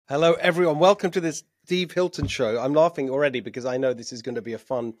Hello, everyone. Welcome to this Steve Hilton show. I'm laughing already because I know this is going to be a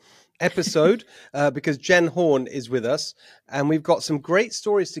fun episode because Jen Horn is with us and we've got some great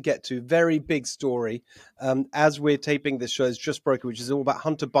stories to get to. Very big story. As we're taping this show, it's just broken, which is all about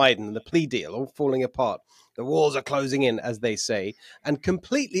Hunter Biden and the plea deal, all falling apart. The walls are closing in, as they say, and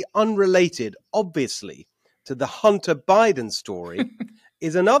completely unrelated, obviously, to the Hunter Biden story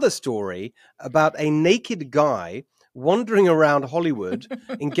is another story about a naked guy wandering around Hollywood,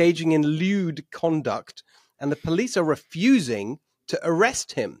 engaging in lewd conduct, and the police are refusing to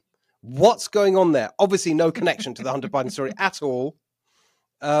arrest him. What's going on there? Obviously, no connection to the Hunter Biden story at all.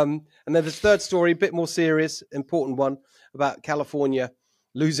 And then this third story, a bit more serious, important one, about California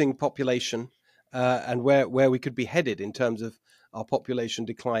losing population and where we could be headed in terms of our population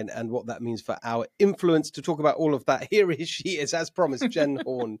decline and what that means for our influence. To talk about all of that, here she is, as promised, Jen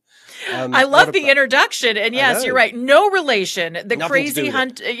Horn. I love the introduction, and yes, you're right. No relation. The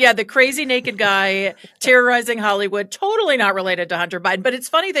the crazy naked guy terrorizing Hollywood, totally not related to Hunter Biden. But it's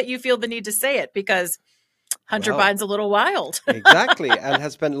funny that you feel the need to say it because Hunter Biden's a little wild. Exactly, and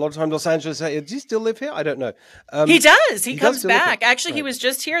has spent a lot of time in Los Angeles. Does he still live here? I don't know. He does. He comes back. Actually, He was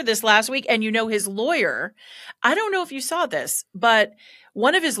just here this last week, and his lawyer. I don't know if you saw this, but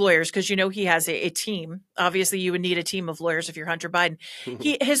one of his lawyers, because he has a team. Obviously, you would need a team of lawyers if you're Hunter Biden.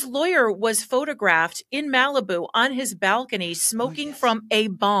 His lawyer was photographed in Malibu on his balcony smoking from a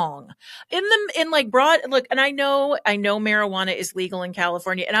bong in like broad look. And I know marijuana is legal in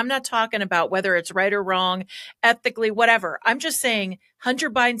California, and I'm not talking about whether it's right or wrong, ethically, whatever. I'm just saying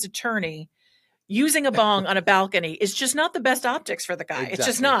Hunter Biden's attorney using a bong on a balcony is just not the best optics for the guy. Exactly. It's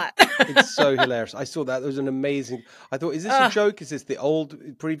just not. It's so hilarious. I saw that. It was an amazing. I thought, is this a joke? Is this the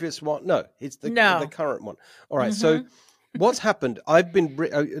previous one? No, it's the current one. All right. So what's happened? I've been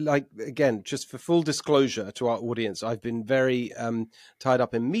again, just for full disclosure to our audience, I've been very tied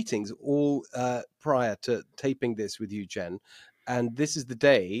up in meetings all prior to taping this with you, Jen. And this is the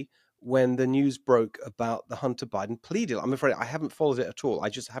day when the news broke about the Hunter Biden plea deal. I'm afraid I haven't followed it at all. I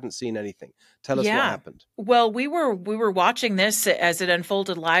just haven't seen anything. Tell us what happened. Well, we were watching this as it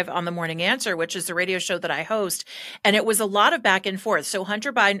unfolded live on The Morning Answer, which is the radio show that I host. And it was a lot of back and forth. So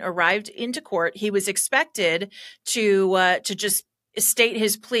Hunter Biden arrived into court. He was expected to just state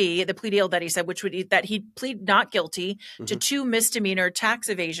his plea, the plea deal that he said, which would that he'd plead not guilty to 2 misdemeanor tax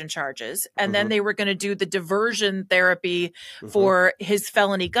evasion charges. And then they were going to do the diversion therapy for his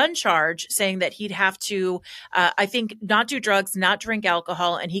felony gun charge, saying that he'd have to, I think, not do drugs, not drink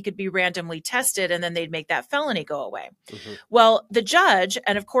alcohol, and he could be randomly tested, and then they'd make that felony go away. Well, the judge,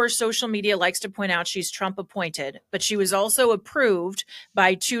 and of course, social media likes to point out she's Trump appointed, but she was also approved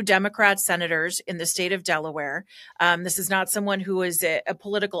by 2 Democrat senators in the state of Delaware. This is not someone who is a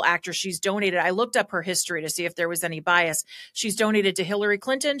political actor. She's donated. I looked up her history to see if there was any bias. She's donated to Hillary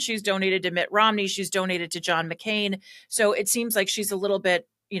Clinton. She's donated to Mitt Romney. She's donated to John McCain. So it seems like she's a little bit,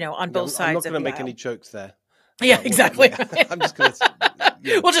 on both sides of the aisle. I'm not going to make any jokes there. Yeah, exactly. I'm just going to.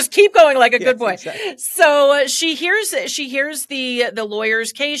 We'll just keep going like a good boy. Exactly. So she hears the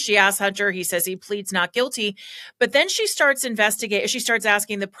lawyer's case. She asks Hunter. He says he pleads not guilty, but then she starts investigating. She starts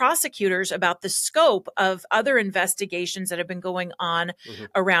asking the prosecutors about the scope of other investigations that have been going on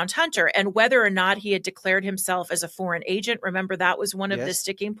around Hunter and whether or not he had declared himself as a foreign agent. Remember, that was one of the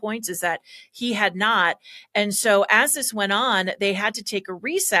sticking points, is that he had not. And so as this went on, they had to take a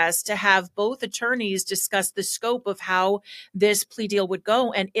recess to have both attorneys discuss the scope of how this plea deal would go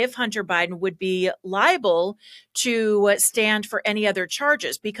and if Hunter Biden would be liable to stand for any other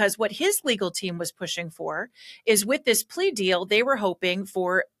charges. Because what his legal team was pushing for is, with this plea deal, they were hoping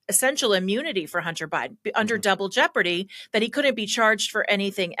for essential immunity for Hunter Biden under double jeopardy, that he couldn't be charged for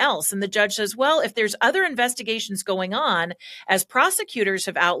anything else. And the judge says, well, if there's other investigations going on, as prosecutors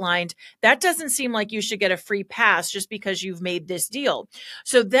have outlined, that doesn't seem like you should get a free pass just because you've made this deal.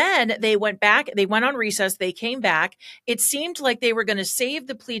 So then they went back, they went on recess, they came back. It seemed like they were going to save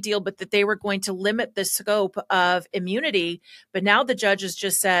the plea deal, but that they were going to limit the scope of immunity. But now the judge has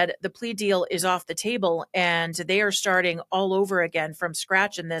just said the plea deal is off the table and they are starting all over again from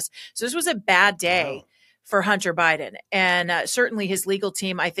scratch in this. So this was a bad day for Hunter Biden. And certainly his legal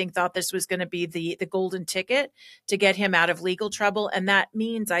team, I think, thought this was going to be the golden ticket to get him out of legal trouble. And that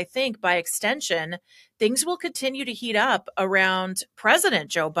means, I think, by extension, things will continue to heat up around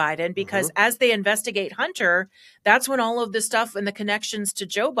President Joe Biden, because as they investigate Hunter, that's when all of the stuff and the connections to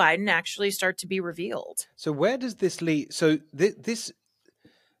Joe Biden actually start to be revealed. So where does this lead? So this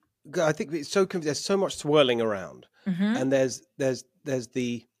I think it's so there's so much swirling around, and there's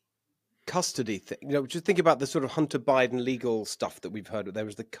the custody thing. Just think about the sort of Hunter Biden legal stuff that we've heard. There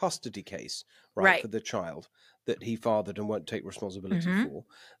was the custody case, right, for the child that he fathered and won't take responsibility for.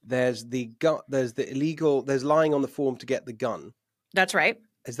 There's the illegal. There's lying on the form to get the gun. That's right.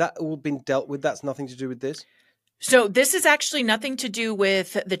 Has that all been dealt with? That's nothing to do with this? So this is actually nothing to do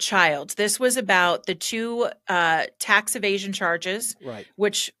with the child. This was about the 2 tax evasion charges, right,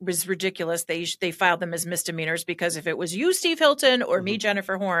 which was ridiculous. They filed them as misdemeanors because if it was you, Steve Hilton, or me,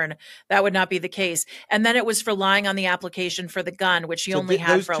 Jennifer Horn, that would not be the case. And then it was for lying on the application for the gun, which he only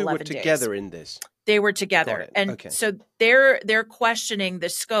had for 11 days. Those 2 were together in this? They were together. And so they're questioning the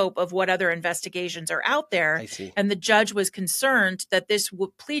scope of what other investigations are out there. I see. And the judge was concerned that this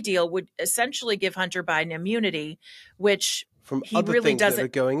plea deal would essentially give Hunter Biden immunity, which from he other really things doesn't. That are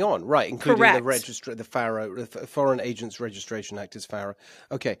going on, right? Including Correct. the Foreign Agents Registration Act is FARA.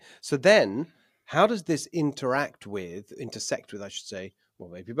 Okay, so then how does this intersect with, I should say, well,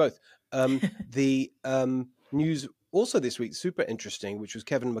 maybe both, the news also this week, super interesting, which was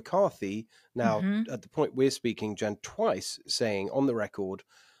Kevin McCarthy, now at the point we're speaking, Jen, twice saying on the record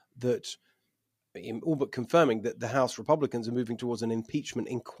that, all but confirming that the House Republicans are moving towards an impeachment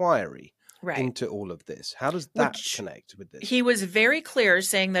inquiry into all of this. How does that connect with this? He was very clear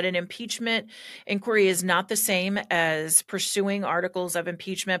saying that an impeachment inquiry is not the same as pursuing articles of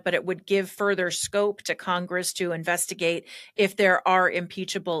impeachment, but it would give further scope to Congress to investigate if there are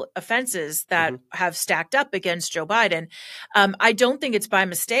impeachable offenses that have stacked up against Joe Biden. I don't think it's by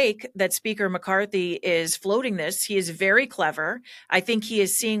mistake that Speaker McCarthy is floating this. He is very clever. I think he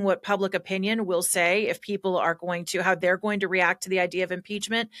is seeing what public opinion will say if people are going to, how they're going to react to the idea of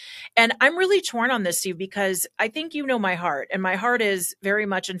impeachment. And I'm really torn on this, Steve, because I think you know my heart, and my heart is very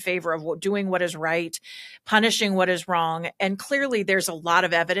much in favor of doing what is right, punishing what is wrong. And clearly there's a lot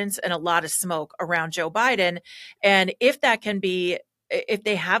of evidence and a lot of smoke around Joe Biden. And if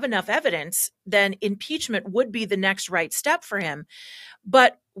they have enough evidence, then impeachment would be the next right step for him.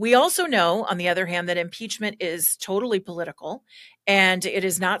 But we also know, on the other hand, that impeachment is totally political, and it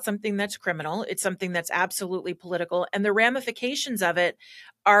is not something that's criminal. It's something that's absolutely political, and the ramifications of it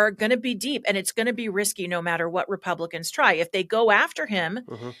are going to be deep, and it's going to be risky no matter what Republicans try. If they go after him,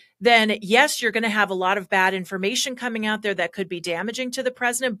 then yes, you're going to have a lot of bad information coming out there that could be damaging to the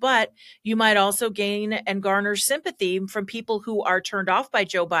president, but you might also gain and garner sympathy from people who are turned off by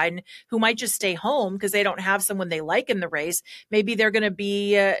Joe Biden, who might just stay home because they don't have someone they like in the race. Maybe they're going to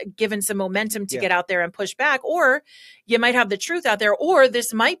be given some momentum to get out there and push back, or you might have the truth out there, or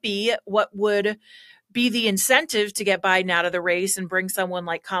this might be what would be the incentive to get Biden out of the race and bring someone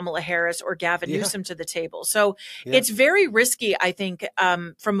like Kamala Harris or Gavin Newsom to the table. So it's very risky, I think,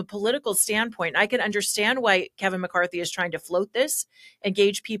 from a political standpoint. I can understand why Kevin McCarthy is trying to float this and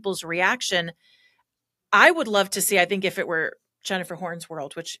gauge people's reaction. I would love to see, I think if it were Jennifer Horn's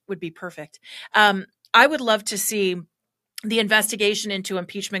world, which would be perfect, I would love to see the investigation into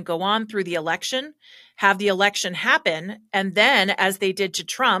impeachment go on through the election, have the election happen, and then, as they did to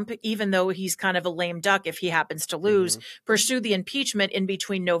Trump, even though he's kind of a lame duck if he happens to lose, pursue the impeachment in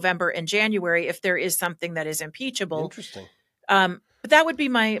between November and January if there is something that is impeachable. Interesting. But that would be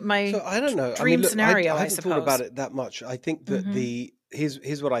my so I don't know. dream scenario, I suppose. haven't thought about it that much. I think that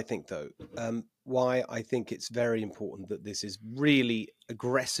here's what I think, though. Why I think it's very important that this is really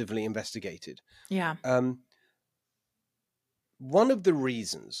aggressively investigated. Yeah. One of the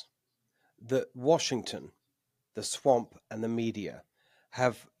reasons that Washington, the swamp, and the media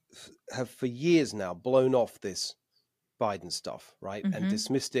have for years now blown off this Biden stuff, right, and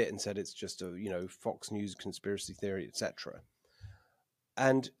dismissed it and said it's just a Fox News conspiracy theory, etc.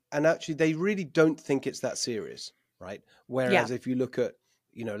 And actually, they really don't think it's that serious, right? Whereas if you look at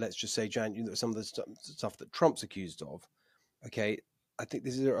let's just say some of the stuff that Trump's accused of, okay, I think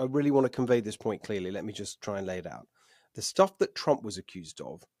I really want to convey this point clearly. Let me just try and lay it out. The stuff that Trump was accused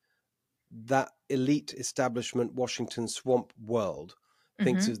of, that elite establishment Washington swamp world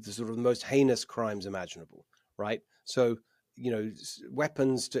thinks is the sort of the most heinous crimes imaginable, right? So,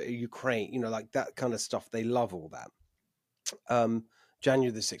 weapons to Ukraine, like that kind of stuff. They love all that.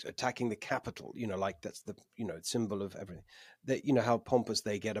 January the 6th, attacking the Capitol, like that's the, symbol of everything. That, how pompous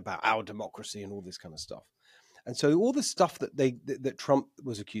they get about our democracy and all this kind of stuff. And so all the stuff that Trump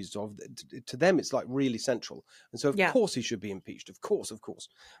was accused of, to them, it's like really central. And so, of course, he should be impeached. Of course.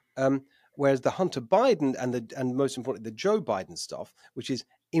 Whereas the Hunter Biden and most importantly, the Joe Biden stuff, which is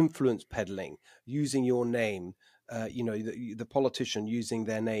influence peddling, using your name, the politician using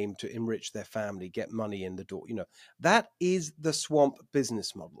their name to enrich their family, get money in the door, that is the swamp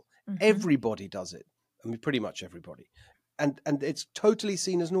business model. Everybody does it. I mean, pretty much everybody. And it's totally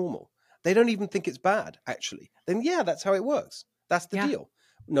seen as normal. They don't even think it's bad, actually. Then, that's how it works. That's the deal.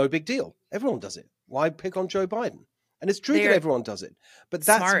 no big deal. Everyone does it. Why pick on Joe Biden? And it's true that They're everyone does it, but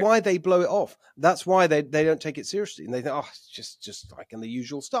that's smart. why they blow it off. That's why they don't take it seriously. And they think, oh, it's just like in the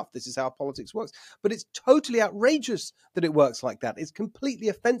usual stuff. This is how politics works. But it's totally outrageous that it works like that. It's completely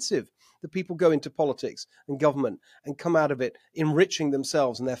offensive that people go into politics and government and come out of it enriching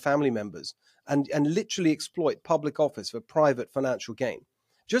themselves and their family members and literally exploit public office for private financial gain.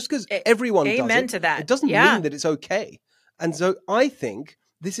 Just because everyone does Amen it, to that. it doesn't Yeah. mean that it's okay. And so I think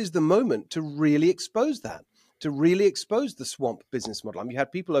this is the moment to really expose that, to really expose the swamp business model. I mean, you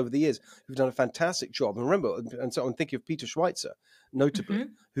had people over the years who've done a fantastic job. And remember, and so I'm thinking of Peter Schweitzer, notably,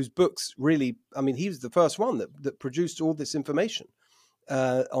 whose books really, I mean, he was the first one that produced all this information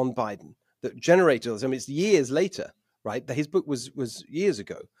on Biden that generated this. I mean, it's years later, right? His book was years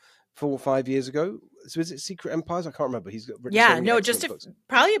ago, 4 or 5 years ago. So is it Secret Empires? I can't remember. He's got written so many excellent books.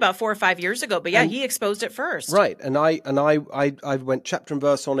 Probably about 4 or 5 years ago. But yeah, he exposed it first. Right. And I went chapter and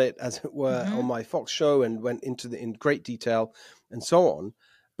verse on it, as it were, on my Fox show and went into in great detail and so on.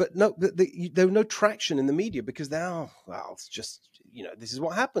 But no, there was no traction in the media because it's just, this is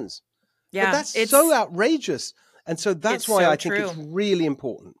what happens. Yeah. But that's so outrageous. And so that's why I think it's really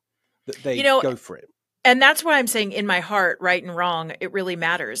important that they go for it. And that's why I'm saying in my heart, right and wrong, it really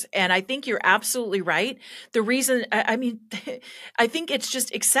matters. And I think you're absolutely right. The reason, I mean, I think it's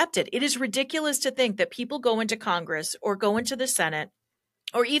just accepted. It is ridiculous to think that people go into Congress or go into the Senate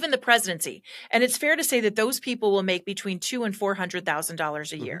or even the presidency. And it's fair to say that those people will make between $200,000 and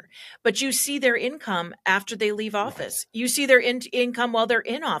 $400,000 a year. But you see their income after they leave office. You see their income while they're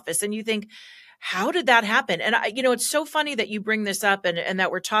in office. And you think, how did that happen? And it's so funny that you bring this up and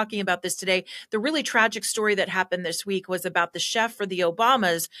that we're talking about this today. The really tragic story that happened this week was about the chef for the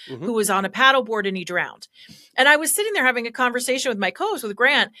Obamas who was on a paddleboard and he drowned. And I was sitting there having a conversation with my co-host, with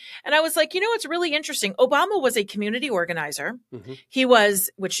Grant, and I was like, it's really interesting. Obama was a community organizer. He was,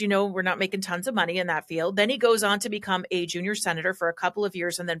 which, we're not making tons of money in that field. Then he goes on to become a junior senator for a couple of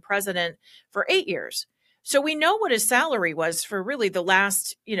years and then president for 8 years. So we know what his salary was for really the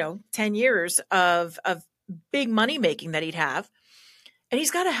last, 10 years of big money making that he'd have. And he's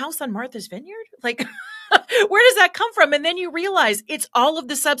got a house on Martha's Vineyard. Like, where does that come from? And then you realize it's all of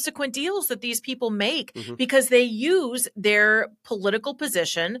the subsequent deals that these people make because they use their political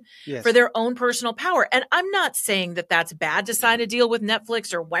position for their own personal power. And I'm not saying that that's bad to sign a deal with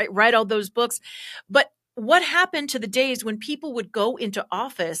Netflix or write all those books, but what happened to the days when people would go into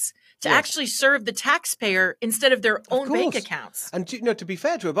office to actually serve the taxpayer instead of their own bank accounts? And to be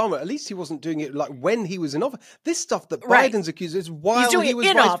fair to Obama, at least he wasn't doing it like when he was in office. This stuff that Biden's accused is while he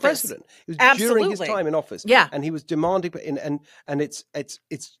was vice president. It was during his time in office. Yeah. And he was demanding, and it's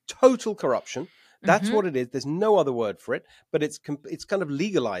total corruption. That's what it is. There's no other word for it, but it's kind of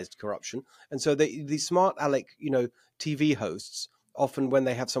legalized corruption. And so the smart aleck, TV hosts, often when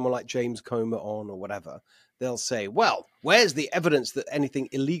they have someone like James Comer on or whatever, they'll say, well, where's the evidence that anything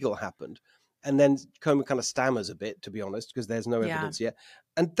illegal happened? And then Comer kind of stammers a bit, to be honest, because there's no evidence yet.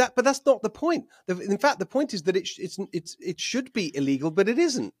 But that's not the point. In fact, the point is that it should be illegal, but it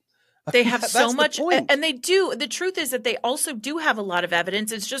isn't. They have so much, and they do. The truth is that they also do have a lot of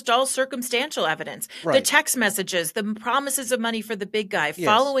evidence. It's just all circumstantial evidence. Right. The text messages, the promises of money for the big guy,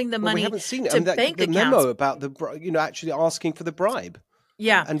 following the money. We haven't seen it. To bank the accounts. Memo about actually asking for the bribe.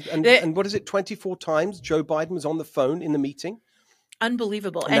 Yeah, and what is it? 24 times Joe Biden was on the phone in the meeting.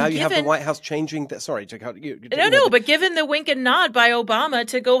 Unbelievable. And now you have the White House changing that. Sorry, but given the wink and nod by Obama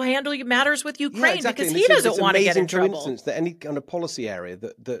to go handle matters with Ukraine because he doesn't want to get in trouble. It's an amazing coincidence that any kind of policy area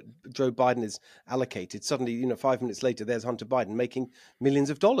that Joe Biden is allocated, suddenly, 5 minutes later, there's Hunter Biden making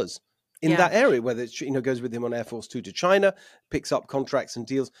millions of dollars in that area, whether it's, goes with him on Air Force 2 to China, picks up contracts and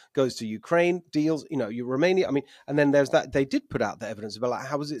deals, goes to Ukraine, deals, Romania. I mean, and then there's that, they did put out the evidence about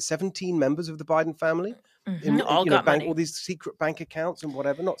how was it 17 members of the Biden family? All got money. All these secret bank accounts and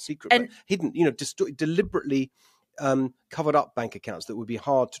whatever, not secret, but hidden, deliberately covered up bank accounts that would be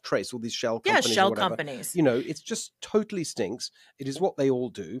hard to trace, all these shell companies. Yeah, shell companies. It's just totally stinks. It is what they all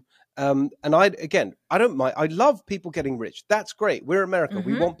do. And I don't mind. I love people getting rich. That's great. We're America.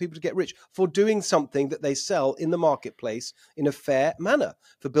 We want people to get rich for doing something that they sell in the marketplace in a fair manner,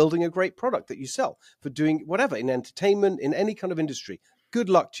 for building a great product that you sell, for doing whatever in entertainment, in any kind of industry. Good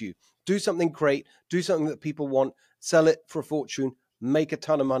luck to you. Do something great. Do something that people want. Sell it for a fortune. Make a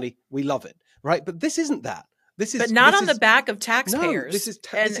ton of money. We love it, right? But this isn't that. But not on the back of taxpayers. No, this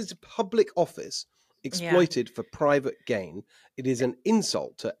is public office exploited for private gain. It is an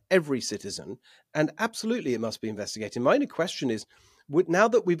insult to every citizen, and absolutely it must be investigated. My only question is, now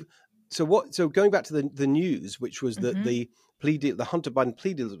that we've so going back to the news, which was that the plea deal, the Hunter Biden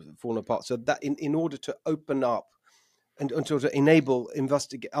plea deal has fallen apart. So that in order to open up and to enable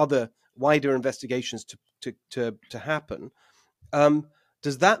other wider investigations to happen.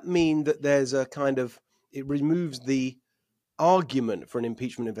 Does that mean that there's a kind of, it removes the argument for an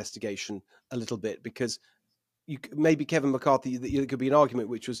impeachment investigation a little bit? Because maybe Kevin McCarthy, there could be an argument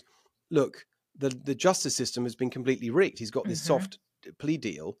which was, look, the justice system has been completely rigged. He's got this soft plea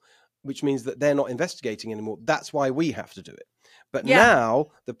deal, which means that they're not investigating anymore. That's why we have to do it. But now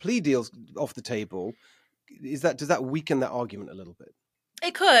the plea deal's off the table. Does that weaken that argument a little bit?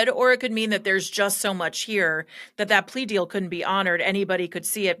 It could, or it could mean that there's just so much here that plea deal couldn't be honored. Anybody could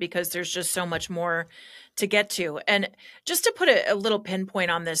see it because there's just so much more to get to. And just to put a little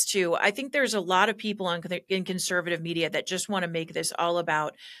pinpoint on this too, I think there's a lot of people in conservative media that just want to make this all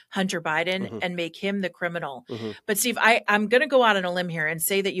about Hunter Biden and make him the criminal. But Steve, I'm going to go out on a limb here and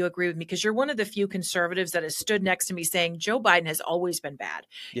say that you agree with me, because you're one of the few conservatives that has stood next to me saying Joe Biden has always been bad.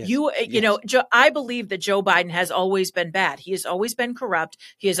 Yes. You know, I believe that Joe Biden has always been bad. He has always been corrupt.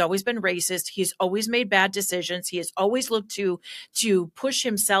 He has always been racist. He has always made bad decisions. He has always looked to push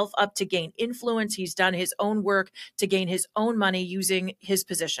himself up to gain influence. He's done his own work to gain his own money using his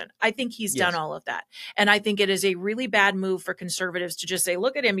position. I think he's done all of that. And I think it is a really bad move for conservatives to just say,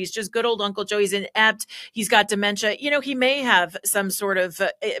 look at him. He's just good old Uncle Joe. He's inept. He's got dementia. You know, he may have some sort of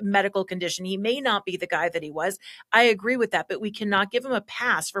medical condition. He may not be the guy that he was. I agree with that, but we cannot give him a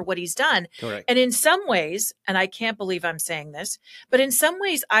pass for what he's done. Correct. And in some ways, and I can't believe I'm saying this, but in some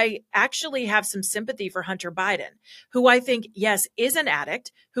ways, I actually have some sympathy for Hunter Biden, who I think, yes, is an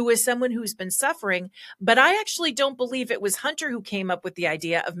addict, who is someone who's been suffering. But I actually don't believe it was Hunter who came up with the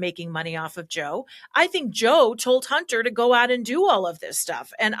idea of making money off of Joe. I think Joe told Hunter to go out and do all of this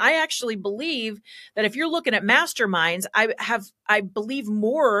stuff. And I actually believe that if you're looking at masterminds, I believe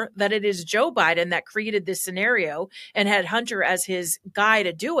more that it is Joe Biden that created this scenario and had Hunter as his guy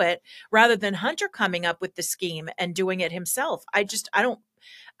to do it, rather than Hunter coming up with the scheme and doing it himself. I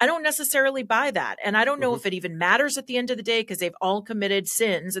don't necessarily buy that. And I don't know if it even matters at the end of the day, because they've all committed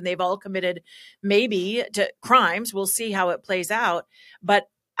sins and they've all committed maybe to crimes. We'll see how it plays out. But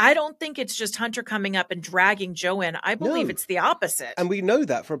I don't think it's just Hunter coming up and dragging Joe in. I believe it's the opposite. And we know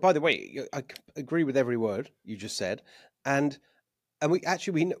that by the way, I agree with every word you just said. And we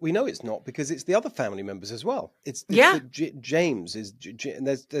know it's not, because it's the other family members as well. It's James is, and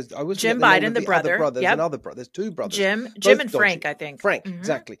there's I was Jim Biden, the brother. There's another brother. There's two brothers. Jim and Frank, I think. Frank,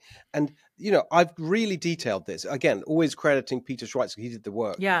 exactly. And you know, I've really detailed this again, always crediting Peter Schweitzer. He did the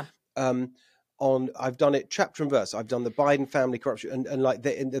work. Yeah. I've done it chapter and verse. I've done the Biden family corruption, and like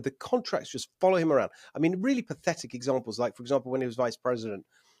the contracts just follow him around. I mean, really pathetic examples. Like, for example, when he was vice president,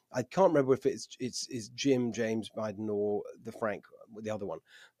 I can't remember if it's James Biden or the Frank, the other one.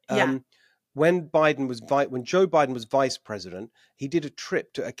 When Joe Biden was vice president, he did a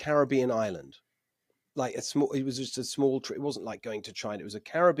trip to a Caribbean island, like it was just a small trip. It wasn't like going to China. It was a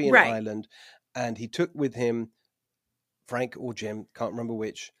Caribbean island, and he took with him Frank or Jim, can't remember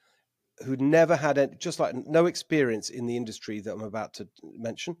which, who'd never had just like no experience in the industry that I'm about to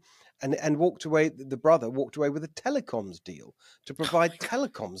mention, and walked away. The brother walked away with a telecoms deal to provide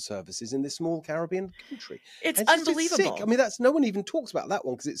telecom services in this small Caribbean country. It's unbelievable. I mean, no one even talks about that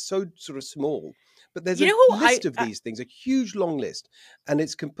one because it's so sort of small. But there's a list of these things, a huge long list, and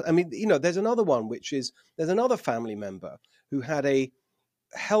there's another one there's another family member who had a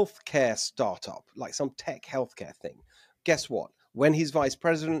healthcare startup, like some tech healthcare thing. Guess what? When he's vice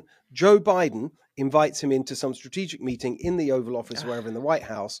president, Joe Biden invites him into some strategic meeting in the Oval Office or wherever in the White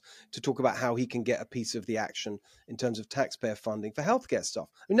House to talk about how he can get a piece of the action in terms of taxpayer funding for healthcare stuff.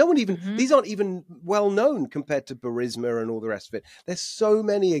 I mean, no one even, these aren't even well known compared to Burisma and all the rest of it. There's so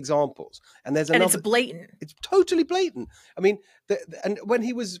many examples. And it's blatant. It's totally blatant. I mean, and when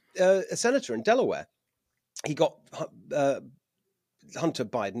he was a senator in Delaware, he got Hunter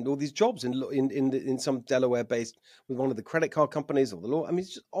Biden all these jobs in some Delaware based with one of the credit card companies or the law. I mean,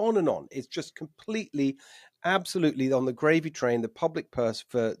 it's just on and on. It's just completely, absolutely on the gravy train, the public purse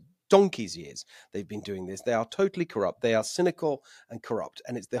for donkey's years. They've been doing this. They are totally corrupt. They are cynical and corrupt.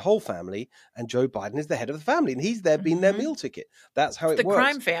 And it's the whole family. And Joe Biden is the head of the family. And he's been their meal ticket. That's how it works. The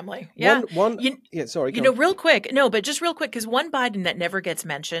crime family. Yeah. Real quick. No, but just real quick, because one Biden that never gets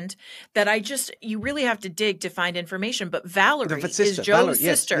mentioned that you really have to dig to find information. But Valerie is Joe's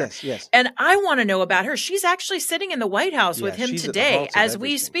sister. Yes. And I want to know about her. She's actually sitting in the White House with him today as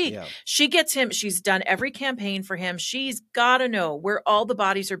we speak. Yeah. She gets him. She's done every campaign for him. She's got to know where all the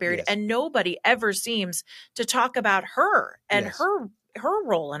bodies are buried. Yes. And nobody ever seems to talk about her and her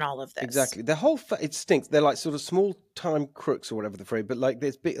role in all of this. Exactly. The whole it stinks. They're like sort of small time crooks or whatever the phrase, but like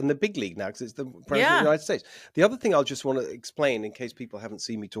there's in the big league now because it's the president of the United States. The other thing I'll just want to explain in case people haven't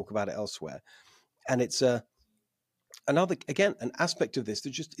seen me talk about it elsewhere, and it's an aspect of this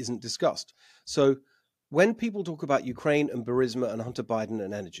that just isn't discussed. So when people talk about Ukraine and Burisma and Hunter Biden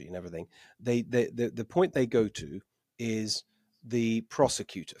and energy and everything, the point they go to is the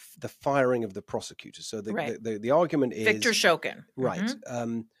prosecutor, the firing of the prosecutor. So the argument is Victor Shokin, right?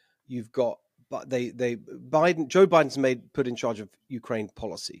 You've got, but Joe Biden's put in charge of Ukraine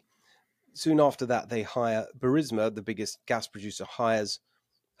policy. Soon after that, they hire Burisma, the biggest gas producer, hires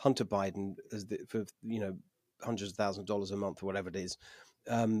Hunter Biden for hundreds of thousands of dollars a month or whatever it is,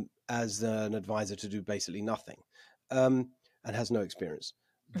 as an advisor to do basically nothing, and has no experience.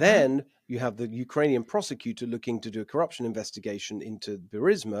 Then you have the Ukrainian prosecutor looking to do a corruption investigation into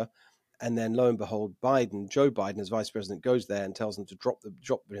Burisma, and then lo and behold, Joe Biden, as vice president, goes there and tells them to drop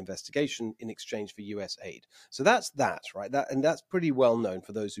the investigation in exchange for U.S. aid. So that's right. And that's pretty well known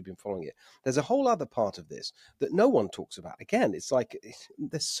for those who've been following it. There's a whole other part of this that no one talks about. Again, it's like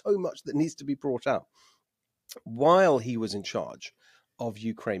there's so much that needs to be brought out. While he was in charge of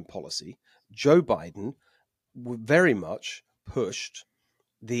Ukraine policy, Joe Biden very much pushed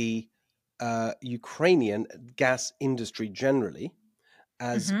the Ukrainian gas industry generally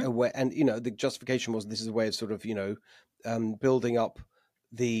as a way, and the justification was this is a way of sort of building up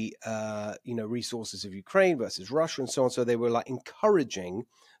the resources of Ukraine versus Russia and so on. So they were like encouraging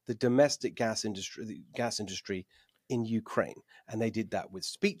the domestic gas industry in Ukraine, and they did that with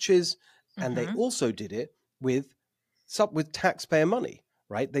speeches, and they also did it with taxpayer money.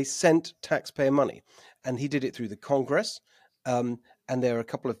 Right? They sent taxpayer money, and he did it through the Congress. And there are a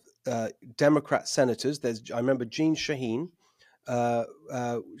couple of Democrat senators. I remember Jean Shaheen,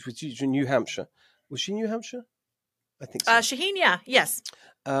 which was in New Hampshire. Was she New Hampshire? I think so. Shaheen, yeah, yes.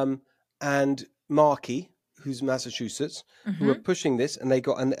 And Markey, who's Massachusetts, who were pushing this, and they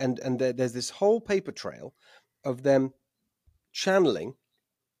got and there's this whole paper trail of them channeling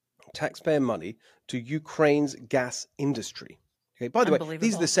taxpayer money to Ukraine's gas industry. Okay. By the way,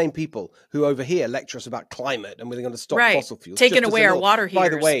 these are the same people who over here lecture us about climate and we're going to stop fossil fuels, taking away our water heaters. By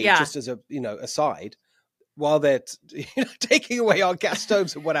the way, just as a aside, while they're taking away our gas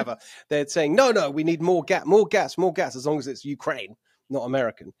stoves or whatever, they're saying no, we need more gas, as long as it's Ukraine, not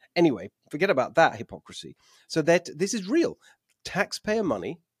American. Anyway, forget about that hypocrisy. So this is real. Taxpayer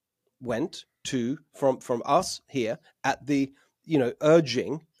money went from us here at the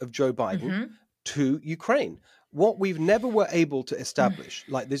urging of Joe Biden to Ukraine. What we've never were able to establish,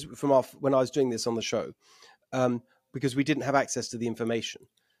 like this when I was doing this on the show, because we didn't have access to the information,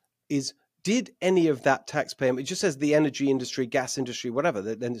 is did any of that taxpayer, it just says the energy industry, gas industry, whatever,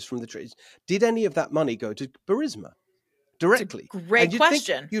 then it's from the trades, did any of that money go to Burisma directly? Great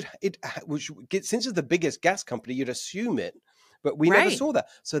question. Since it's the biggest gas company, you'd assume it, but we never saw that.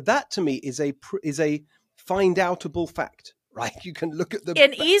 So that to me is a find outable fact. Right, you can look at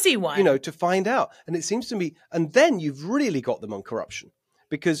an easy one, to find out, and it seems to me, and then you've really got them on corruption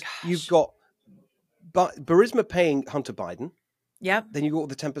because you've got Burisma paying Hunter Biden, then you got all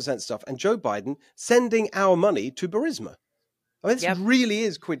the 10% stuff, and Joe Biden sending our money to Burisma. I mean, this really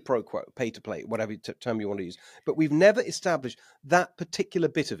is quid pro quo, pay to play, whatever term you want to use. But we've never established that particular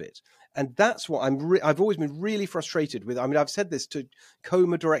bit of it, and that's what I've always been really frustrated with. I mean, I've said this to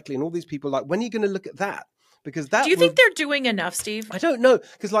Coma directly, and all these people like, when are you going to look at that? Because do you think they're doing enough, Steve? I don't know,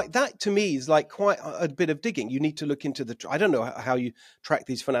 because like that to me is like quite a bit of digging. You need to look into I don't know how you track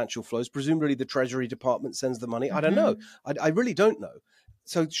these financial flows. Presumably the Treasury Department sends the money. I don't know. I really don't know.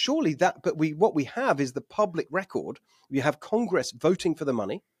 So surely what we have is the public record. You have Congress voting for the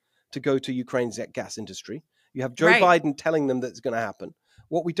money to go to Ukraine's gas industry. You have Joe Biden telling them that it's going to happen.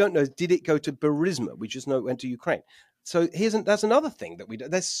 What we don't know is, did it go to Burisma? We just know it went to Ukraine. So that's another thing that we do.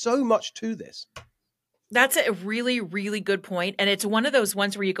 There's so much to this. That's a really, really good point. And it's one of those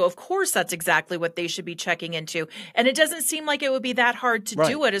ones where you go, of course, that's exactly what they should be checking into. And it doesn't seem like it would be that hard to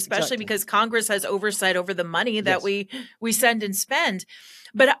do it, especially because Congress has oversight over the money that we send and spend.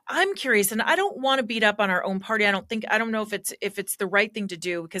 But I'm curious, and I don't want to beat up on our own party. I don't know if it's the right thing to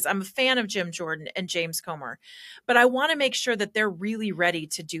do, because I'm a fan of Jim Jordan and James Comer. But I want to make sure that they're really ready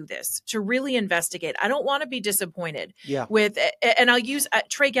to do this, to really investigate. I don't want to be disappointed with, and I'll use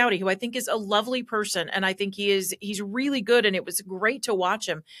Trey Gowdy, who I think is a lovely person, and I think he's really good, and it was great to watch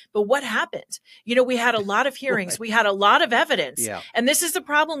him. But what happened? We had a lot of hearings, we had a lot of evidence, and this is the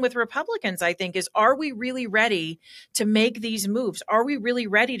problem with Republicans. I think is, are we really ready to make these moves? Are we really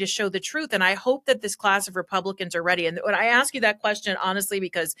really ready to show the truth. And I hope that this class of Republicans are ready. And when I ask you that question, honestly,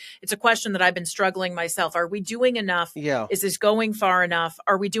 because it's a question that I've been struggling myself, are we doing enough? Yeah. Is this going far enough?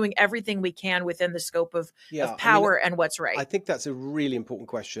 Are we doing everything we can within the scope of power and what's right? I think that's a really important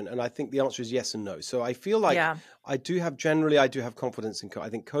question. And I think the answer is yes and no. So I feel like I do have confidence in I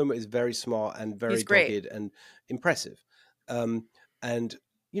think Comer is very smart and very dogged and impressive. And,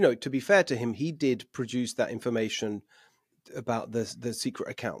 to be fair to him, he did produce that information about the secret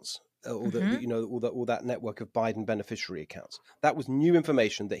accounts, all that network of Biden beneficiary accounts. That was new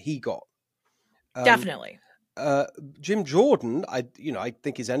information that he got. Definitely. Jim Jordan, I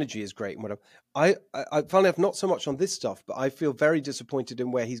think his energy is great and whatever. I finally have not so much on this stuff, but I feel very disappointed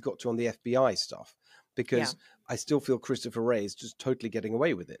in where he's got to on the FBI stuff, because I still feel Christopher Wray is just totally getting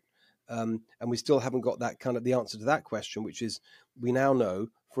away with it. And we still haven't got that kind of the answer to that question, which is we now know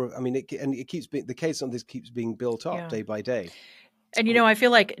it keeps being the case on this keeps being built up day by day. And, I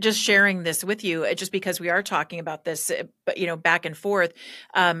feel like just sharing this with you, just because we are talking about this, but, back and forth.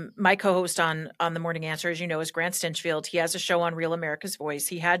 My co-host on the Morning Answer, as you know, is Grant Stinchfield. He has a show on Real America's Voice.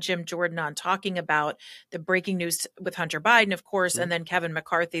 He had Jim Jordan on talking about the breaking news with Hunter Biden, of course, and then Kevin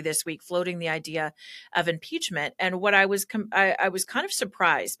McCarthy this week floating the idea of impeachment. And what I was kind of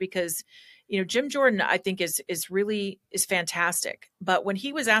surprised because, Jim Jordan, I think is fantastic. But when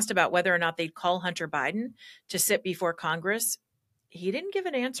he was asked about whether or not they'd call Hunter Biden to sit before Congress, he didn't give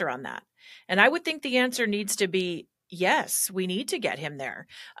an answer on that. And I would think the answer needs to be, yes, we need to get him there.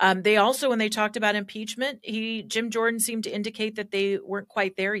 They also, when they talked about impeachment, Jim Jordan seemed to indicate that they weren't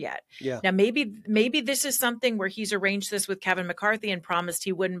quite there yet. Yeah. Now, maybe this is something where he's arranged this with Kevin McCarthy and promised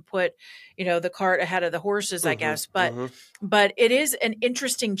he wouldn't put, the cart ahead of the horses, I guess. But it is an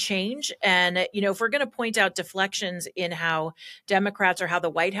interesting change. And, if we're going to point out deflections in how Democrats or how the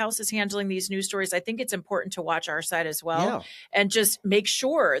White House is handling these news stories, I think it's important to watch our side as well and just make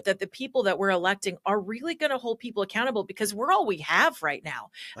sure that the people that we're electing are really going to hold people accountable, because we're all we have right now.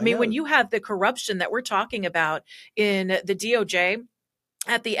 I mean, when you have the corruption that we're talking about in the DOJ,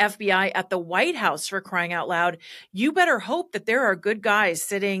 at the FBI, at the White House, for crying out loud, you better hope that there are good guys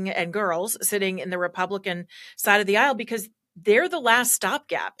and girls sitting in the Republican side of the aisle, because they're the last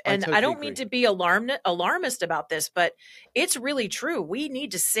stopgap. And I don't mean to be alarmist about this, but it's really true. We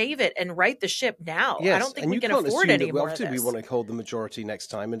need to save it and right the ship now. Yes, I don't think we can afford any more of this. We want to hold the majority next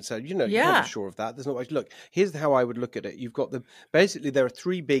time, and so you can't be sure of that. There's not much. Look, here's how I would look at it. You've got basically there are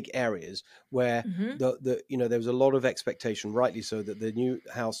three big areas where there was a lot of expectation, rightly so, that the new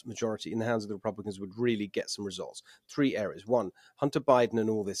House majority in the hands of the Republicans would really get some results. Three areas: one, Hunter Biden and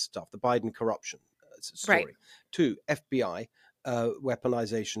all this stuff, the Biden corruption story. Right. Two, FBI,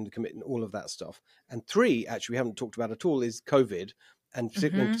 weaponization, committing all of that stuff. And three, actually, we haven't talked about at all, is COVID, and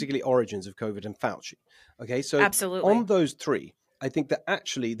particularly origins of COVID and Fauci. Okay, so absolutely on those three, I think that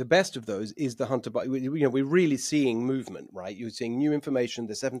actually the best of those is the Hunter Biden. We're really seeing movement, right? You're seeing new information,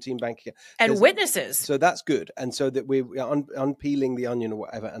 the 17 bank accounts. And witnesses. So that's good. And so that we're unpeeling the onion, or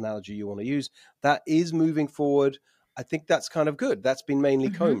whatever analogy you want to use, that is moving forward. I think that's kind of good. That's been mainly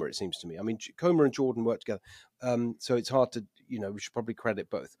Comer, it seems to me. I mean, Comer and Jordan work together. So it's hard to, we should probably credit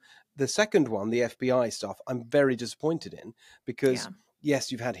both. The second one, the FBI stuff, I'm very disappointed in, because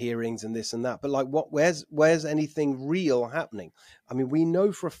yes, you've had hearings and this and that, but like where's anything real happening? I mean, we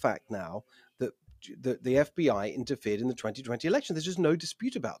know for a fact now that the FBI interfered in the 2020 election. There's just no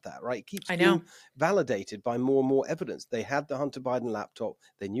dispute about that, right? It keeps being validated by more and more evidence. They had the Hunter Biden laptop.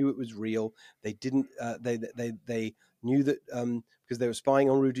 They knew it was real. They didn't. They knew that because they were spying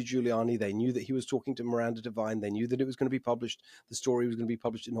on Rudy Giuliani. They knew that he was talking to Miranda Devine. They knew that it was going to be published. The story was going to be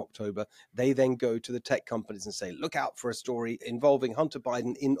published in October. They then go to the tech companies and say, "Look out for a story involving Hunter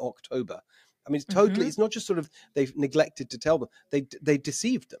Biden in October." I mean, it's totally. It's not just sort of they've neglected to tell them. They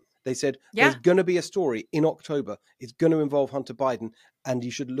deceived them. They said there's going to be a story in October. It's going to involve Hunter Biden, and you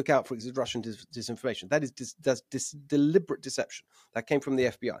should look out for it. It's Russian disinformation. That is deliberate deception. That came from the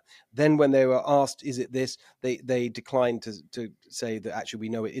FBI. Then, when they were asked, "Is it this?" they declined to say that actually we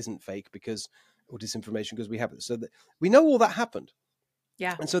know it isn't fake or disinformation because we have it. So that we know all that happened.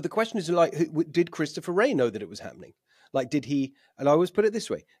 Yeah. And so the question is, like, did Christopher Wray know that it was happening? Like, did he? And I always put it this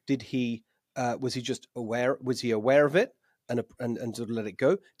way: did he? Was he just aware? Was he aware of it? And sort of let it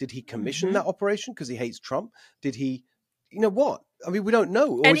go? Did he commission that operation because he hates Trump? Did he you know what? I mean, we don't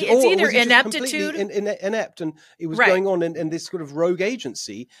know. And it's either was he just ineptitude, completely inept, and it was right? going on in this sort of rogue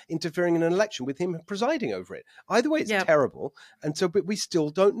agency interfering in an election with him presiding over it. Either way, it's Yep. terrible. And so, but we still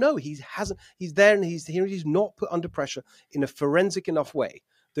don't know. He's there, and he's not put under pressure in a forensic enough way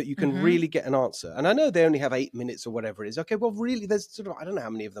that you can really get an answer. And I know they only have 8 minutes or whatever it is. Okay, well, really, there's sort of, I don't know how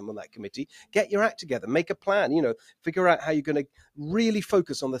many of them on that committee. Get your act together, make a plan, figure out how you're going to really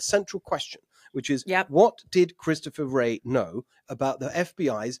focus on the central question, which is, what did Christopher Wray know about the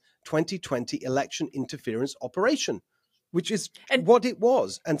FBI's 2020 election interference operation? Which is what it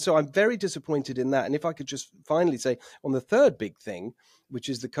was. And so I'm very disappointed in that. And if I could just finally say on the third big thing, which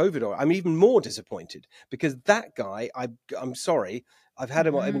is the COVID, I'm even more disappointed because that guy, I'm sorry, I've had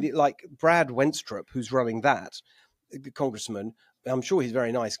him, I mean, like Brad Wenstrup, who's running that, the congressman, I'm sure he's a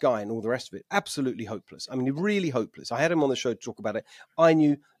very nice guy and all the rest of it. Absolutely hopeless. I mean, really hopeless. I had him on the show to talk about it. I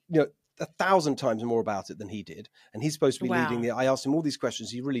knew, 1,000 times more about it than he did. And he's supposed to be leading I asked him all these questions.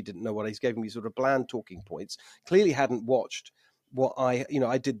 He really didn't know what he's giving me sort of bland talking points. Clearly hadn't watched what I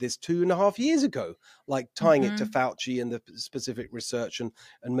did this 2.5 years ago, like tying it to Fauci and the specific research and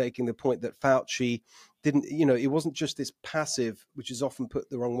making the point that Fauci didn't, it wasn't just this passive, which is often put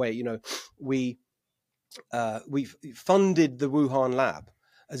the wrong way. We funded the Wuhan lab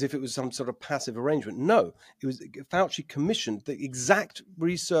as if it was some sort of passive arrangement. No, it was Fauci commissioned the exact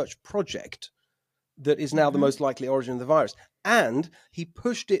research project that is now the most likely origin of the virus. And he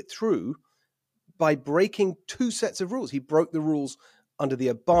pushed it through by breaking 2 sets of rules. He broke the rules under the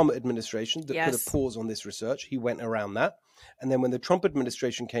Obama administration that put a pause on this research. He went around that. And then when the Trump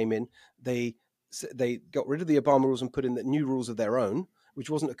administration came in, they got rid of the Obama rules and put in the new rules of their own, which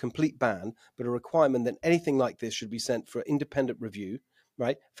wasn't a complete ban, but a requirement that anything like this should be sent for independent review.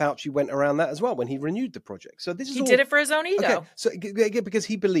 Right, Fauci went around that as well when he renewed the project. So he did it for his own ego. Okay. So because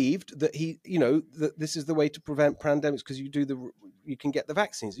he believed that that this is the way to prevent pandemics because you can get the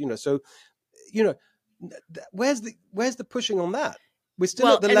vaccines. So, where's the pushing on that? We're still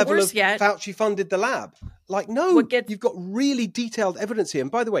at the level of Fauci funded the lab. Like, no, you've got really detailed evidence here. And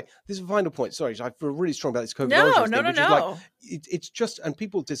by the way, this is a final point. Sorry, I feel really strong about this COVID. No. It's just, and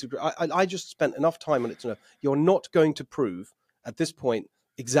people disagree. I just spent enough time on it to know you're not going to prove at this point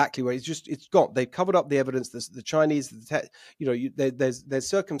exactly where it's gone. They've covered up the evidence. The Chinese, there's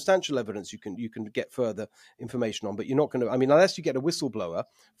circumstantial evidence you can get further information on, but you're not going to. I mean, unless you get a whistleblower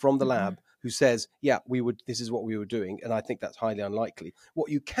from the lab who says, this is what we were doing, and I think that's highly unlikely.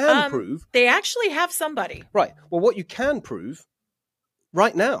 What you can prove, they actually have somebody, right? Well, what you can prove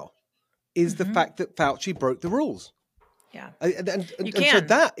right now is the fact that Fauci broke the rules. Yeah, and so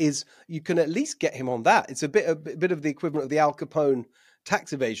that is, you can at least get him on that. It's a bit of the equivalent of the Al Capone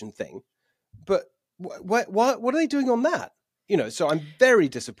tax evasion thing, but what are they doing on that? So I'm very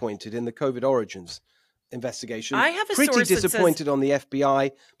disappointed in the COVID origins investigation. I have pretty disappointed on the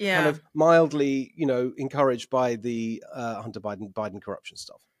FBI. Kind of mildly, encouraged by the Hunter Biden corruption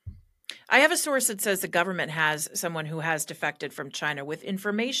stuff. I have a source that says the government has someone who has defected from China with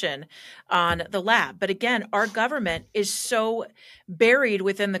information on the lab. But again, our government is so buried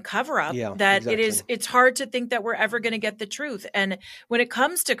within the cover-up that it's hard to think that we're ever going to get the truth. And when it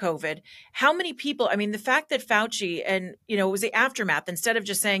comes to COVID, how many people, I mean, the fact that Fauci and, it was the aftermath, instead of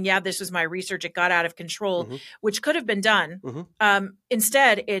just saying, this was my research, it got out of control, which could have been done.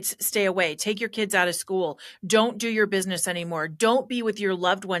 Instead, it's stay away, take your kids out of school, don't do your business anymore, don't be with your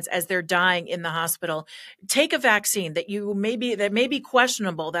loved ones as they're dying in the hospital, take a vaccine that may be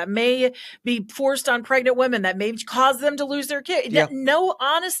questionable, that may be forced on pregnant women, that may cause them to lose their kid. No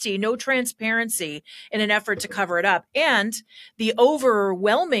honesty, no transparency in an effort to cover it up. And the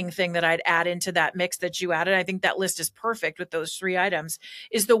overwhelming thing that I'd add into that mix that you added, I think that list is perfect with those 3 items,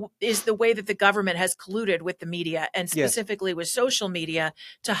 is the way that the government has colluded with the media and specifically with social media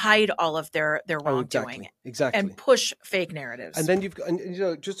to hide all of their wrongdoing. Exactly. And push fake narratives. And then you've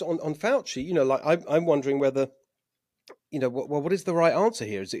got, just on Fauci, I'm wondering whether, what is the right answer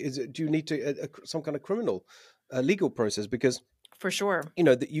here? Do you need to some kind of criminal legal process? Because for sure,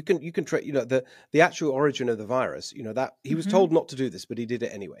 that you can the actual origin of the virus, that he was told not to do this, but he did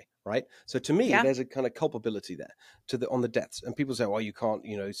it anyway, right? So to me, there's a kind of culpability there on the deaths, and people say, well, you can't,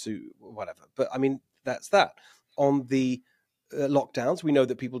 sue whatever. But I mean, that's that. On the lockdowns, we know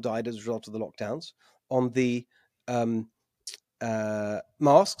that people died as a result of the lockdowns. On the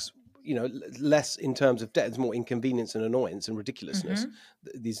masks, less in terms of deaths, more inconvenience and annoyance and ridiculousness.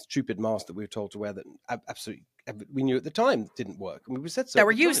 These stupid masks that we were told to wear that absolutely we knew at the time didn't work. I mean, we said so That at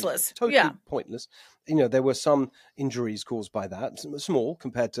were the time. useless. Totally Yeah. pointless. There were some injuries caused by that, small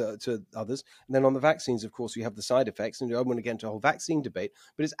compared to others. And then on the vaccines, of course, you have the side effects. And I don't want to get into a whole vaccine debate,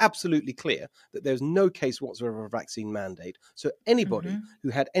 but it's absolutely clear that there's no case whatsoever of a vaccine mandate. So anybody who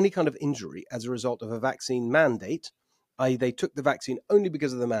had any kind of injury as a result of a vaccine mandate, i.e. they took the vaccine only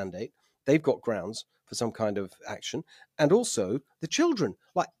because of the mandate, they've got grounds for some kind of action. And also the children,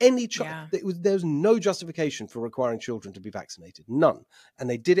 like any child, there's no justification for requiring children to be vaccinated, none. And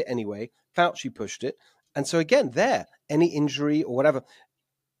they did it anyway. Fauci pushed it. And so again, any injury or whatever.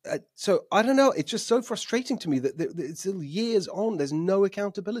 So I don't know. It's just so frustrating to me that it's still years on. There's no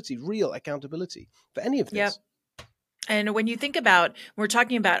accountability, real accountability for any of this. Yep. And when you think about, we're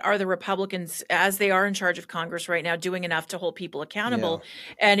talking about, are the Republicans, as they are in charge of Congress right now, doing enough to hold people accountable?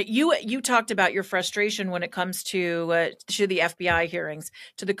 Yeah. And you talked about your frustration when it comes to the FBI hearings,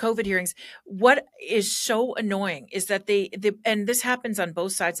 to the COVID hearings. What is so annoying is that and this happens on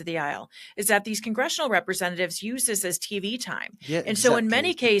both sides of the aisle, is that these congressional representatives use this as TV time. Yeah, and so in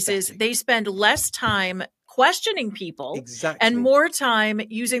many cases, they spend less time questioning people and more time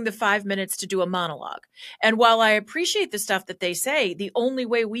using the 5 minutes to do a monologue. And while I appreciate the stuff that they say, the only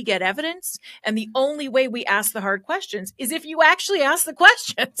way we get evidence and the only way we ask the hard questions is if you actually ask the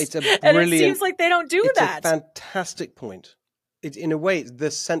questions. It's a brilliant, and it seems like they don't do that. It's a fantastic point. In a way, it's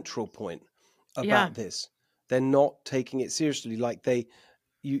the central point about this. They're not taking it seriously. Like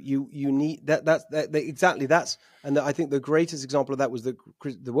you need exactly that's. And I think the greatest example of that was the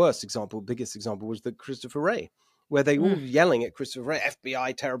worst example, biggest example was the Christopher Wray, where they all yelling at Christopher Wray,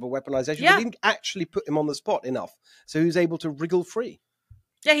 FBI, terrible weaponization. Yeah. They didn't actually put him on the spot enough, so he was able to wriggle free.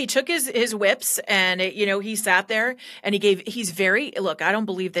 Yeah, he took his whips and, he sat there and look, I don't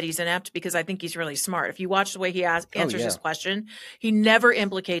believe that he's inept because I think he's really smart. If you watch the way he answers his question, he never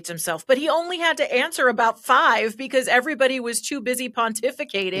implicates himself, but he only had to answer about 5 because everybody was too busy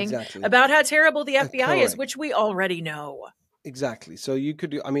pontificating about how terrible the FBI is, which we already know. Exactly. So you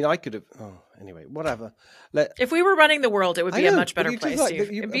could do, I could have, anyway, whatever. If we were running the world, it would be a much better place.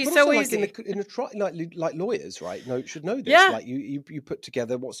 It'd be so easy. Like lawyers, right? Should know this. Yeah. Like you put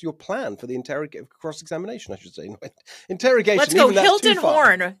together, what's your plan for the cross-examination, I should say. Interrogation. Let's go Hilton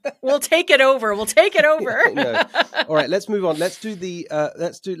Horn. We'll take it over. No. All right, let's move on. Let's do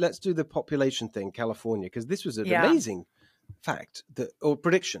the population thing, California, because this was an amazing fact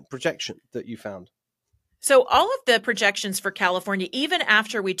projection that you found. So all of the projections for California, even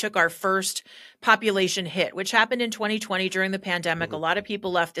after we took our first population hit, which happened in 2020 during the pandemic, a lot of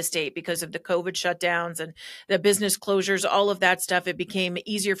people left the state because of the COVID shutdowns and the business closures, all of that stuff. It became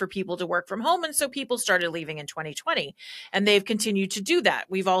easier for people to work from home. And so people started leaving in 2020 and they've continued to do that.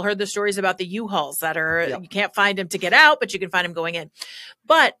 We've all heard the stories about the U-Hauls that you can't find them to get out, but you can find them going in.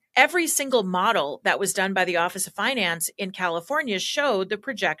 But every single model that was done by the Office of Finance in California showed the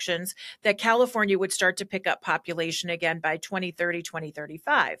projections that California would start to pick up population again by 2030,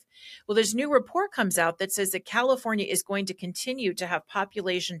 2035. Well, this new report comes out that says that California is going to continue to have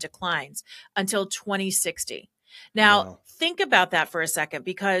population declines until 2060. Now, think about that for a second,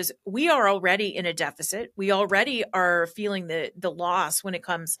 because we are already in a deficit. We already are feeling the loss when it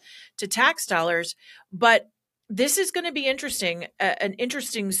comes to tax dollars, but this is going to be interesting, an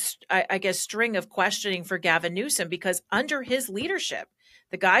interesting, I guess, string of questioning for Gavin Newsom, because under his leadership,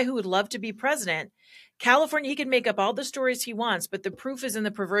 the guy who would love to be president, California, he can make up all the stories he wants, but the proof is in the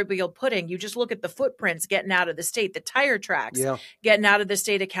proverbial pudding. You just look at the footprints getting out of the state, the tire tracks getting out of the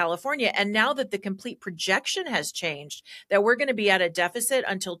state of California. And now that the complete projection has changed, that we're going to be at a deficit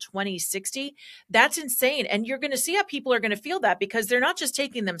until 2060, that's insane. And you're going to see how people are going to feel that, because they're not just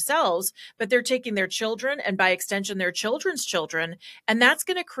taking themselves, but they're taking their children and by extension, their children's children. And that's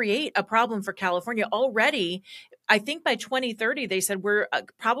going to create a problem for California already. I think by 2030, they said we're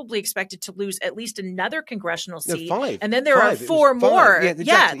probably expected to lose at least another congressional seat. No, 5. And then there are 4 more. Yeah,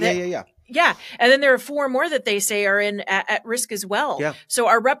 exactly. Yeah. And then there are 4 more that they say are at risk as well. Yeah. So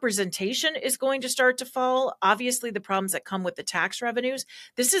our representation is going to start to fall. Obviously, the problems that come with the tax revenues.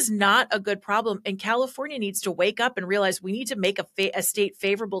 This is not a good problem. And California needs to wake up and realize we need to make a state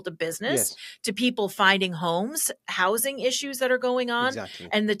favorable to business, to people finding homes, housing issues that are going on,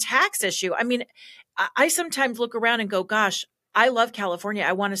 and the tax issue. I mean, I sometimes look around and go, gosh, I love California.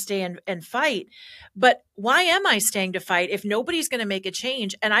 I want to stay and fight. But why am I staying to fight if nobody's going to make a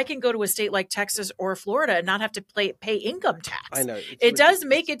change and I can go to a state like Texas or Florida and not have to pay income tax? I know. It does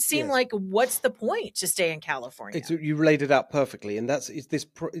make it seem like, what's the point to stay in California? You laid it out perfectly. And it's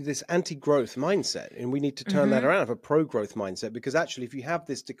this anti-growth mindset. And we need to turn that around, have a pro-growth mindset, because actually if you have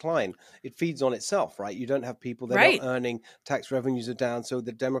this decline, it feeds on itself, right? You don't have people that are earning, tax revenues are down. So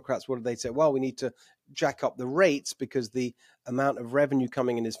the Democrats, what do they say? Well, we need to jack up the rates because the amount of revenue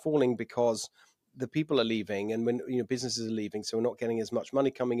coming in is falling because the people are leaving, and when businesses are leaving, so we're not getting as much money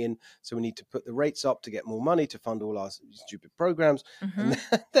coming in, so we need to put the rates up to get more money to fund all our stupid programs. And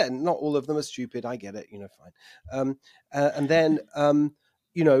then not all of them are stupid, I get it, fine. And then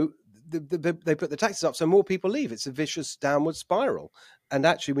they put the taxes up, so more people leave. It's a vicious downward spiral, and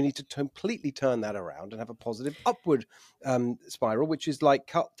actually we need to completely turn that around and have a positive upward spiral, which is like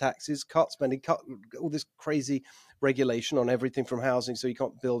cut taxes, cut spending, cut all this crazy regulation on everything from housing, so you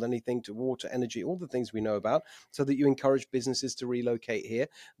can't build anything, to water, energy, all the things we know about, so that you encourage businesses to relocate here.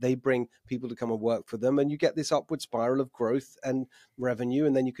 They bring people to come and work for them, and you get this upward spiral of growth and revenue,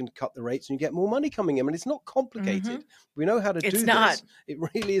 and then you can cut the rates and you get more money coming in. And it's not complicated. We know how to do this. It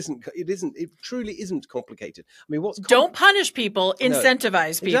really isn't. It truly isn't complicated. I mean, don't punish people,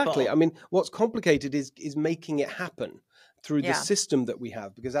 incentivize people. Exactly. I mean, what's complicated is making it happen through the system that we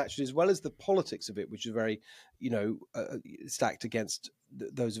have, because actually, as well as the politics of it, which is very, stacked against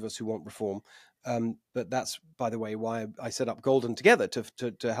those of us who want reform. But that's, by the way, why I set up Golden Together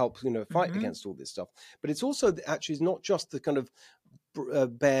to help, fight against all this stuff. But it's also actually not just the kind of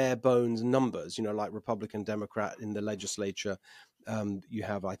bare bones numbers, like Republican, Democrat in the legislature. You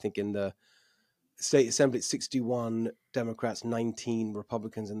have, I think, in the State Assembly, it's 61 Democrats, 19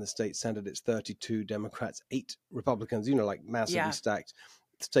 Republicans. In the State Senate, it's 32 Democrats, 8 Republicans, like massively stacked.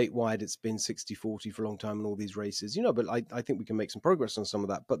 Statewide, it's been 60-40 for a long time in all these races, but I think we can make some progress on some of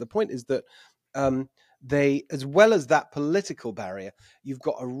that. But the point is that they, as well as that political barrier, you've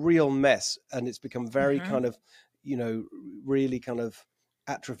got a real mess, and it's become very kind of, really kind of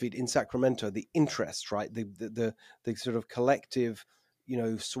atrophied in Sacramento, the interest, right? The sort of collective,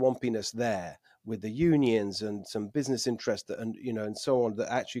 swampiness there, with the unions and some business interest and so on,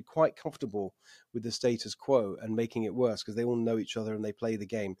 that are actually quite comfortable with the status quo and making it worse because they all know each other and they play the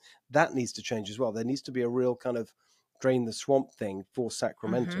game. That needs to change as well. There needs to be a real kind of drain the swamp thing for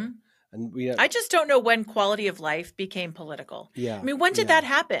Sacramento. And I just don't know when quality of life became political. Yeah. I mean, when did that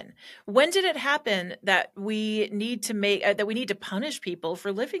happen? When did it happen that we need to punish people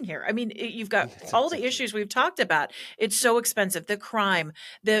for living here? I mean, you've got all the issues we've talked about. It's so expensive. The crime,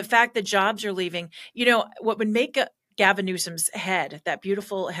 the fact that jobs are leaving. What would make Gavin Newsom's head, that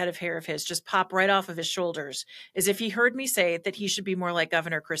beautiful head of hair of his, just pop right off of his shoulders, is if he heard me say that he should be more like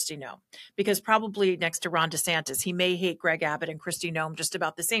Governor Kristi Noem, because probably next to Ron DeSantis, he may hate Greg Abbott and Kristi Noem just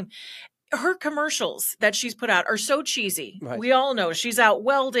about the same. Her commercials that she's put out are so cheesy. Right. We all know she's out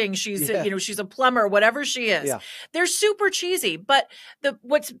welding. She's, she's a plumber, whatever she is. Yeah. They're super cheesy, but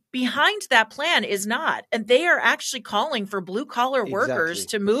what's behind that plan is not. And they are actually calling for blue collar workers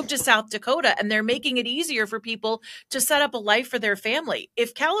to move to South Dakota, and they're making it easier for people to set up a life for their family.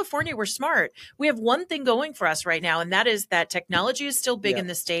 If California were smart, we have one thing going for us right now, and that is that technology is still big in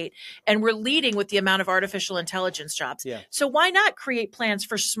the state, and we're leading with the amount of artificial intelligence jobs. Yeah. So why not create plans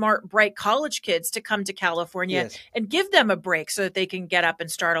for smart, bright college kids to come to California and give them a break so that they can get up and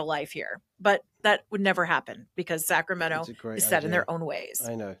start a life here? But that would never happen because Sacramento is set in their own ways.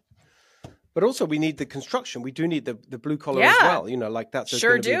 I know. But also we need the construction. We do need the blue collar as well. Like that's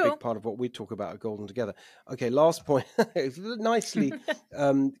going to be a big part of what we talk about at Golden Together. Okay, last point. It's nicely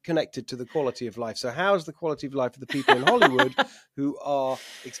connected to the quality of life. So how is the quality of life for the people in Hollywood who are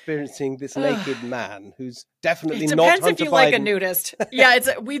experiencing this naked man who's definitely not Hunter Biden? Depends if you like a nudist.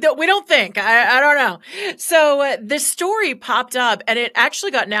 Yeah, we don't think. I don't know. So this story popped up, and it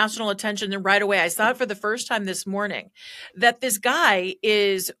actually got national attention right away. I saw it for the first time this morning, that this guy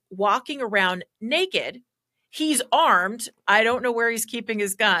is walking around naked. He's armed. I don't know where he's keeping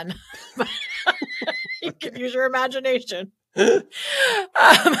his gun, but you can use your imagination.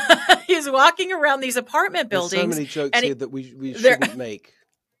 He's walking around these apartment buildings. There's so many jokes here that we shouldn't make.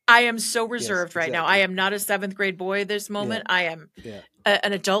 I am so reserved right now. I am not a 7th grade boy this moment. I am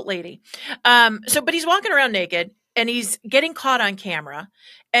an adult lady. But he's walking around naked, and he's getting caught on camera,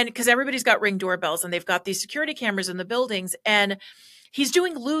 and because everybody's got Ring doorbells, and they've got these security cameras in the buildings, and he's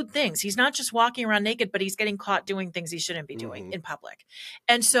doing lewd things. He's not just walking around naked, but he's getting caught doing things he shouldn't be doing in public.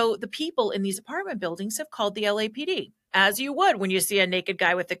 And so the people in these apartment buildings have called the LAPD, as you would when you see a naked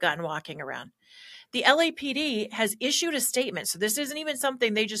guy with a gun walking around. The LAPD has issued a statement. So this isn't even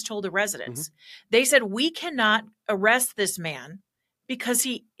something they just told the residents. They said, we cannot arrest this man because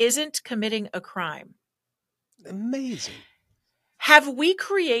he isn't committing a crime. Amazing. Have we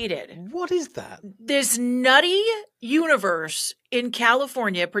created what is that? This nutty universe in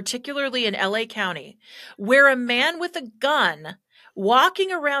California, particularly in LA County, where a man with a gun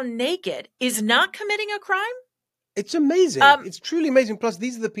walking around naked is not committing a crime? It's amazing. It's truly amazing. Plus,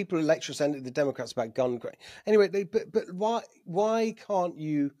 these are the people who lecture the Democrats about gun. Anyway, but why can't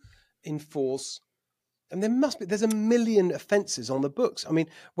you enforce And there's a million offenses on the books. I mean,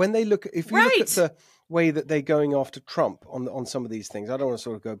 when they look, if you look at the way that they're going after Trump on some of these things, I don't want to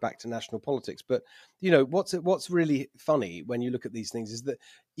sort of go back to national politics, but what's really funny when you look at these things is that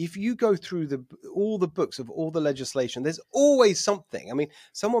if you go through all the books of all the legislation, there's always something. I mean,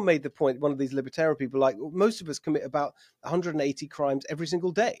 someone made the point, one of these libertarian people, like most of us commit about 180 crimes every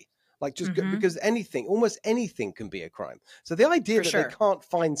single day. Like just because almost anything can be a crime. So the idea that they can't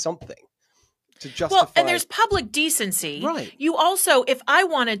find something to justify. Well, and there's public decency. Right. You also, if I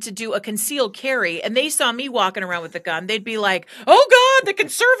wanted to do a concealed carry and they saw me walking around with a gun, they'd be like, oh God, the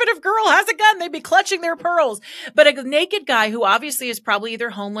conservative girl has a gun. They'd be clutching their pearls. But a naked guy who obviously is probably either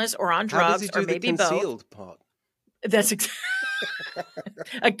homeless or on drugs or maybe both. Concealed part? That's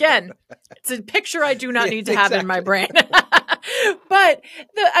again, it's a picture I do not need to have in my brain. But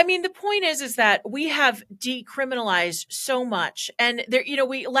the point is that we have decriminalized so much, and there,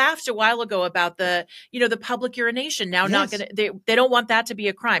 we laughed a while ago about the public urination. Now, they don't want that to be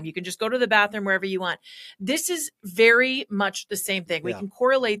a crime. You can just go to the bathroom wherever you want. This is very much the same thing. We can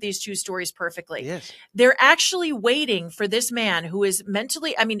correlate these two stories perfectly. Yes. They're actually waiting for this man who is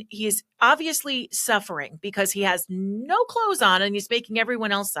mentally, he is obviously suffering because he has no clothes on and he's making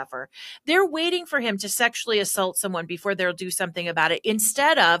everyone else suffer. They're waiting for him to sexually assault someone before they'll do something about it,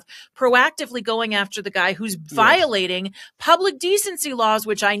 instead of proactively going after the guy who's violating public decency laws,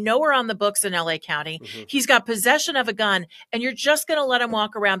 which I know are on the books in LA County. Mm-hmm. He's got possession of a gun, and you're just going to let him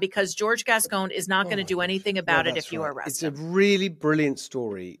walk around because George Gascon is not going to do anything about it if you arrest him. It's a really brilliant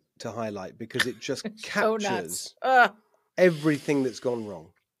story to highlight because it just captures everything that's gone wrong.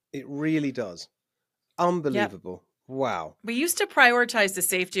 It really does. Unbelievable. Yep. Wow. We used to prioritize the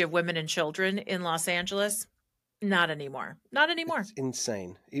safety of women and children in Los Angeles. Not anymore. Not anymore. It's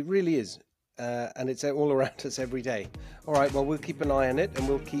insane. It really is. And it's all around us every day. All right, well, we'll keep an eye on it and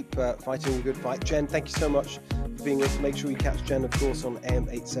we'll keep fighting a good fight. Jen, thank you so much for being here. Make sure you catch Jen, of course, on AM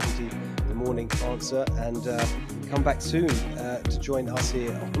 870, The Morning Answer, and come back soon to join us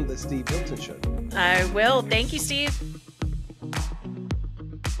here on The Steve Hilton Show. I will. Thank you, Steve.